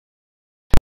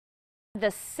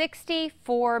the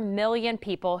 64 million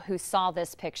people who saw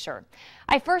this picture.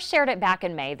 I first shared it back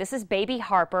in May. This is baby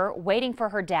Harper waiting for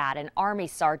her dad, an Army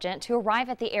sergeant, to arrive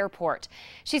at the airport.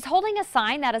 She's holding a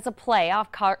sign that is a play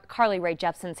off Carly Rae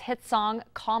Jepsen's hit song,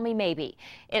 Call Me Maybe.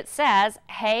 It says,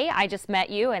 "Hey, I just met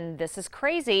you and this is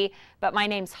crazy, but my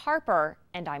name's Harper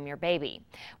and I'm your baby."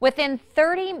 Within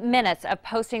 30 minutes of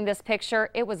posting this picture,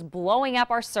 it was blowing up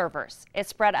our servers. It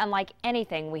spread unlike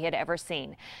anything we had ever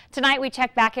seen. Tonight we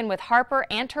check back in with Harper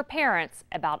and her parents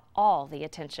about all the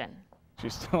attention.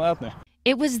 She's still out there.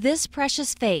 It was this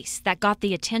precious face that got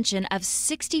the attention of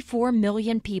 64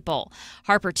 million people.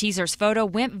 Harper Teaser's photo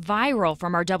went viral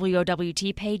from our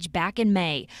WOWT page back in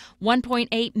May.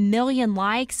 1.8 million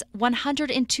likes,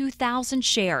 102,000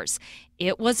 shares.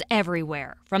 It was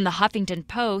everywhere, from the Huffington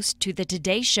Post to the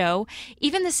Today Show.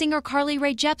 Even the singer Carly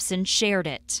Rae Jepsen shared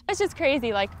it. It's just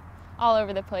crazy, like all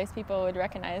over the place people would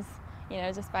recognize,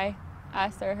 just by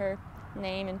us or her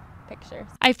name and pictures.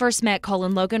 I first met Cole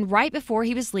and Logan right before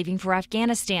he was leaving for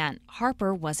Afghanistan.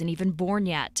 Harper wasn't even born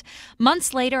yet.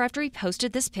 Months later, after he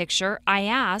posted this picture, I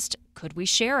asked, could we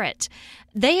share it?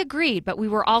 They agreed, but we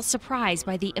were all surprised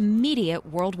by the immediate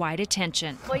worldwide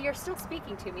attention. Well, you're still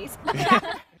speaking to me.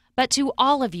 But to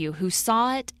all of you who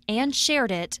saw it and shared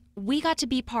it, we got to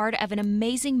be part of an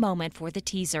amazing moment for the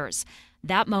Teasers.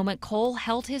 That moment, Cole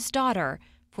held his daughter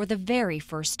for the very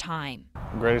first time.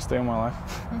 Greatest day of my life.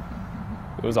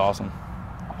 It was awesome.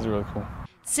 It was really cool.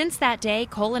 Since that day,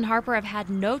 Cole and Harper have had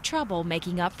no trouble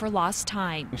making up for lost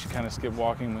time. She kind of skipped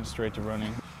walking, went straight to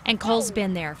running. And Cole's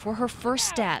been there for her first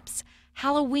steps,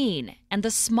 Halloween, and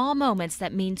the small moments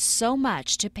that mean so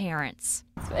much to parents.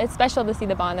 It's special to see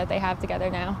the bond that they have together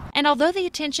now. And although the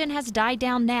attention has died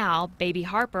down now, baby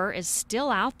Harper is still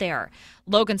out there.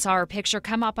 Logan saw her picture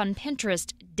come up on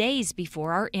Pinterest days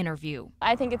before our interview.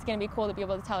 I think it's going to be cool to be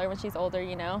able to tell her when she's older,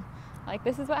 like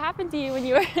this is what happened to you when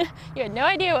you had no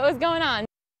idea what was going on.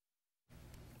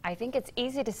 I think it's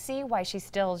easy to see why she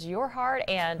steals your heart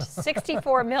and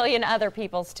 64 million other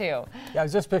people's too. Yeah, I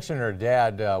was just picturing her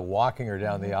dad walking her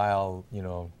down the aisle,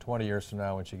 20 years from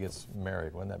now when she gets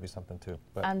married. Wouldn't that be something too?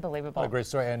 But unbelievable. What a great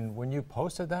story. And when you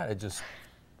posted that, it just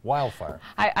wildfire.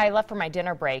 I left for my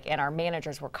dinner break and our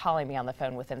managers were calling me on the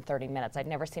phone within 30 minutes. I'd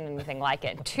never seen anything like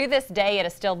it. To this day, it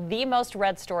is still the most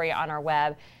read story on our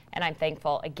web. And I'm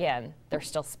thankful, again, they're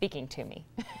still speaking to me.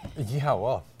 Yeah,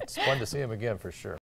 well, it's fun to see him again for sure.